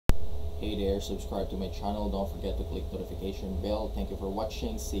Hey there, subscribe to my channel. Don't forget to click the notification bell. Thank you for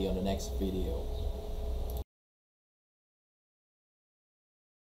watching. See you on the next video.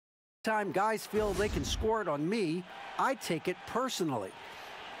 Time guys feel they can score it on me, I take it personally.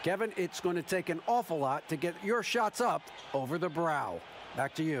 Kevin, it's going to take an awful lot to get your shots up over the brow.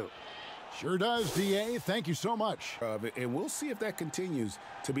 Back to you. Sure does, DA. Thank you so much. And we'll see if that continues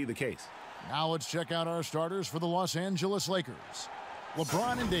to be the case. Now let's check out our starters for the Los Angeles Lakers.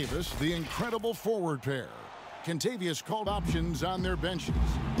 LeBron and Davis, the incredible forward pair. Kentavious called options on their benches.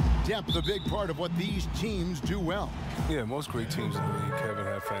 Depth, a big part of what these teams do well. Yeah, most great teams in the league, Kevin,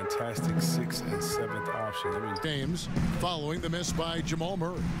 have fantastic 6th and 7th options. James following the miss by Jamal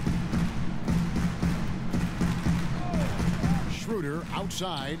Murray. Schroeder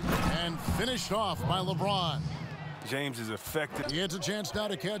outside and finished off by LeBron. James is effective. He gets a chance now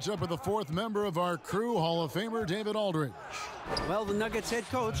to catch up with the 4th member of our crew, Hall of Famer David Aldridge. Well, the Nuggets head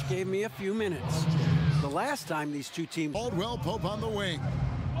coach gave me a few minutes. The last time these two teams... Caldwell Pope on the wing.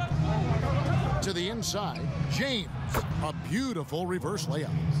 To the inside, James. A beautiful reverse layup.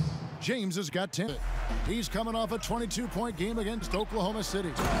 James has got 10. He's coming off a 22-point game against Oklahoma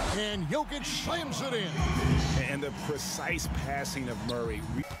City. And Jokic slams it in. And the precise passing of Murray.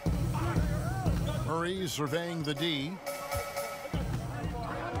 Murray surveying the D.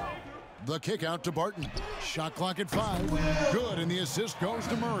 The kick out to Barton. Shot clock at 5. Good, and the assist goes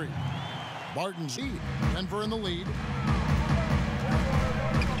to Murray. Barton's lead. Denver in the lead.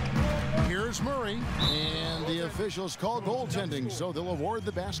 Here's Murray, and the officials call goaltending, so they'll award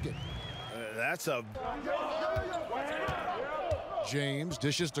the basket. That's a... James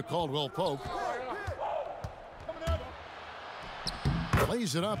dishes to Caldwell Pope.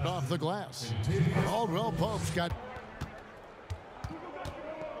 Plays it up off the glass. Caldwell Pope's got...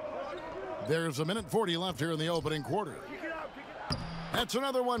 There's a minute 40 left here in the opening quarter. That's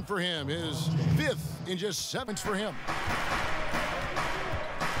another one for him. His 5th in just 7 for him.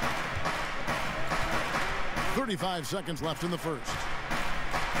 35 seconds left in the first.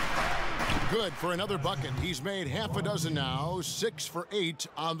 Good for another bucket. He's made half a dozen now. 6 for 8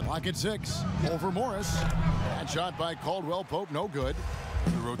 on the clock at 6. Over Morris. That shot by Caldwell Pope, no good.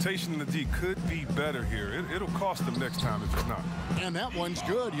 The rotation in the D could be better here. It'll cost them next time if it's not. And that one's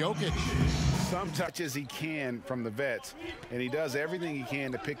good, Jokic. Some touches he can from the vets, and he does everything he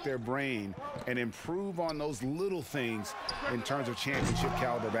can to pick their brain and improve on those little things in terms of championship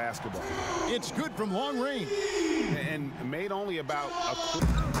caliber basketball. It's good from long range. And made only about a...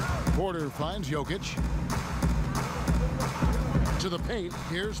 Porter finds Jokic. To the paint,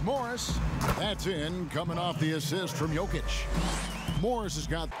 here's Morris. That's in, coming off the assist from Jokic. Morris has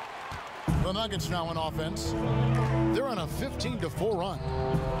got the Nuggets now on offense. They're on a 15-4 run.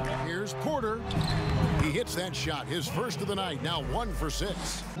 Here's Porter. He hits that shot, his first of the night, now 1 for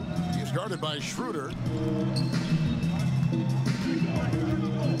 6. He's guarded by Schroeder.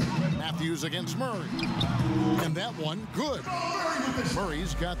 Matthews against Murray. And that one, good.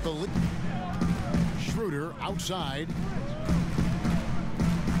 Murray's got the lead. Schroeder outside.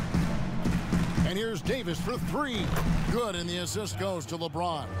 And here's Davis for 3. Good, and the assist goes to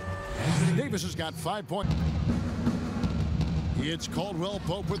LeBron. Davis has got 5 points. It's Caldwell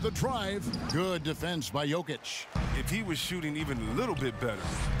Pope with the drive. Good defense by Jokic. If he was shooting even a little bit better,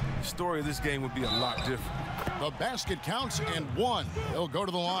 the story of this game would be a lot different. The basket counts and 1. They'll go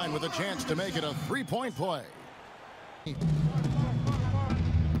to the line with a chance to make it a 3-point play.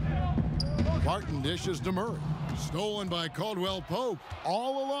 Barton dishes to Murray. Stolen by Caldwell Pope.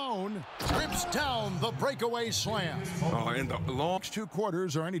 All alone. Rips down the breakaway slam. And the long 2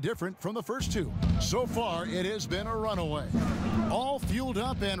 quarters are any different from the first 2. So far, it has been a runaway. All fueled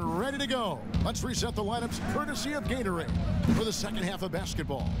up and ready to go. Let's reset the lineups courtesy of Gatorade for the second half of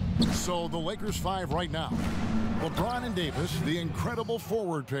basketball. So the Lakers 5 right now. LeBron and Davis, the incredible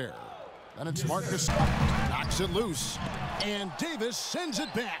forward pair. And it's Marcus knocks it loose. And Davis sends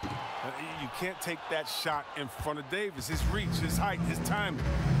it back. You can't take that shot in front of Davis. His reach, his height, his timing.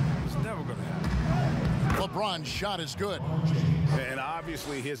 It's never going to happen. LeBron's shot is good. And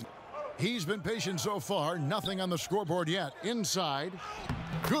obviously he's been patient so far. Nothing on the scoreboard yet. Inside.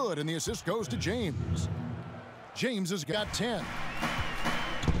 Good, and the assist goes to James. James has got 10.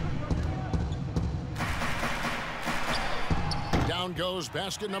 Down goes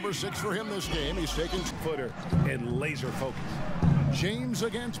basket number 6 for him this game. He's taken footer and laser focus. James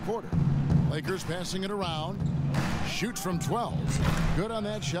against Porter. Lakers passing it around. Shoots from 12. Good on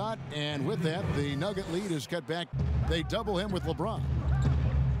that shot, and with that, the Nugget lead is cut back. They double him with LeBron.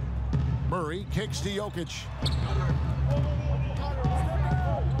 Murray kicks to Jokic.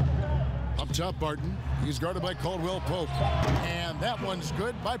 Tough Barton. He's guarded by Caldwell Pope. And that one's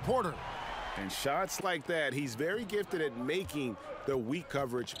good by Porter. And shots like that, he's very gifted at making the weak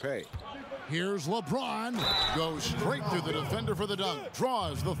coverage pay. Here's LeBron. Goes straight through the defender for the dunk.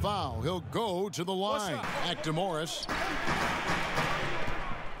 Draws the foul. He'll go to the line. Back to Morris.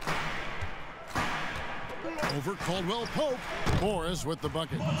 Over Caldwell Pope. Morris with the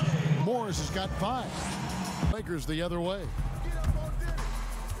bucket. Morris has got 5. Lakers the other way.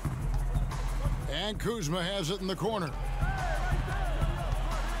 And Kuzma has it in the corner.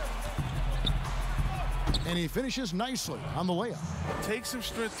 And he finishes nicely on the layup. Takes some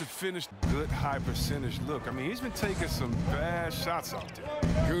strength to finish. Good high percentage look. I mean, he's been taking some bad shots out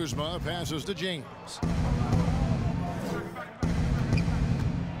there. Kuzma passes to James.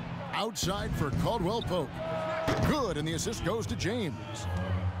 Outside for Caldwell Pope. Good, and the assist goes to James.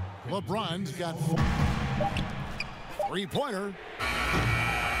 LeBron's got 4. Three-pointer.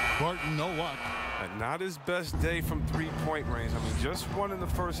 Barton, no luck. And not his best day from three-point range. I mean, just one in the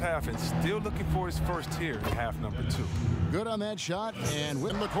first half and still looking for his first here in half number 2. Good on that shot, and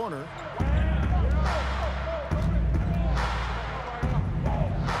win the corner.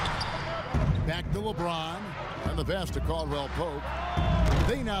 Back to LeBron, and the pass to Caldwell Pope.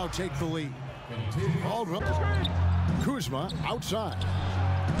 They now take the lead. Caldwell. Kuzma outside.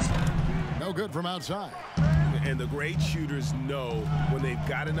 No good from outside. And the great shooters know when they've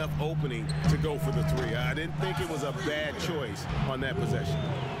got enough opening to go for the 3. I didn't think it was a bad choice on that possession.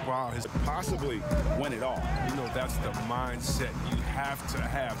 Wow, Possibly win it all. you know, that's the mindset you have to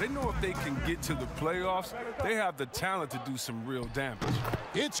have. They know if they can get to the playoffs, they have the talent to do some real damage.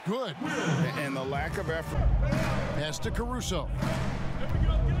 It's good. And the lack of effort. Pass to Caruso.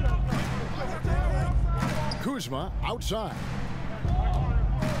 Kuzma outside.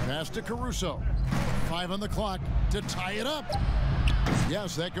 Pass to Caruso. 5 on the clock to tie it up.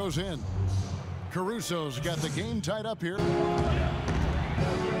 Yes, that goes in. Caruso's got the game tied up here.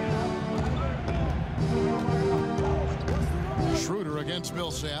 Schroeder against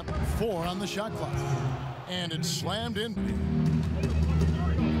Millsap. 4 on the shot clock. And it's slammed in.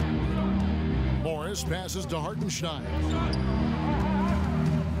 Morris passes to Hartenstein.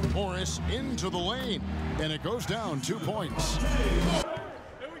 Morris into the lane. And it goes down 2 points.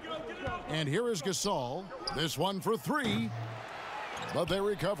 And here is Gasol. This one for 3. But they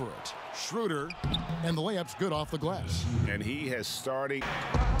recover it. Schroeder. And the layup's good off the glass. And he has started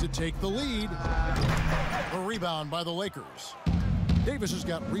To take the lead. A rebound by the Lakers. Davis has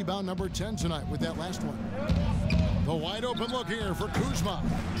got rebound number 10 tonight with that last one. The wide open look here for Kuzma.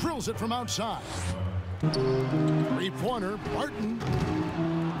 Drills it from outside. Three-pointer, Barton.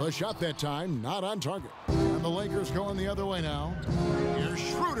 The shot that time, not on target. And the Lakers going the other way now. Here's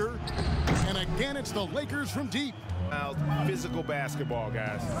Schroeder. And again, it's the Lakers from deep. physical basketball,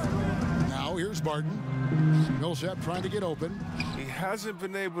 guys. Now here's Barton. Millsap trying to get open. He hasn't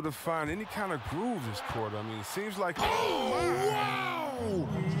been able to find any kind of groove this quarter. I mean, it seems like... Oh, wow!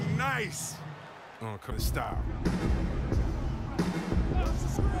 Nice! Oh, couldn't stop.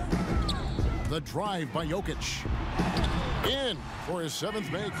 The drive by Jokic. In for his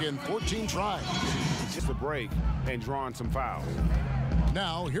 7th make in 14 tries. Just a break and drawing some fouls.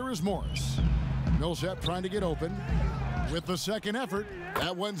 Now here is Morris. Millsap trying to get open with the second effort.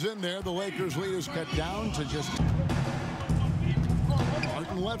 That one's in there. The Lakers lead is cut down to just...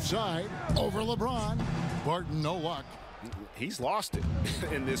 Barton left side over LeBron. Barton no luck. He's lost it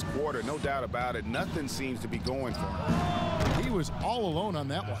in this quarter, no doubt about it. Nothing seems to be going for him. He was all alone on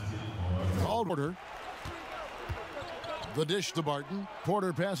that one. Called Porter. The dish to Barton.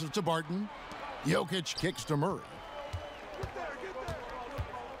 Porter passes to Barton. Jokic kicks to Murray.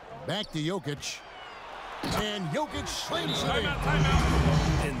 Back to Jokic. And Jokic slams it in.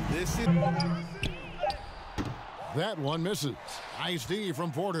 And this is... That one misses. Nice D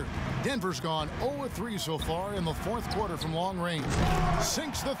from Porter. Denver's gone 0-3 so far in the 4th quarter from long range.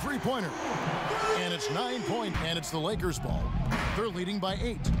 Sinks the three-pointer. And it's 9 point, and it's the Lakers' ball. They're leading by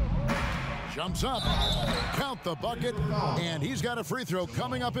 8. Jumps up. Count the bucket. And he's got a free throw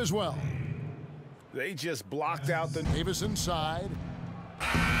coming up as well. They just blocked out the... Davis inside.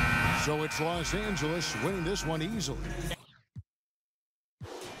 So it's Los Angeles winning this one easily.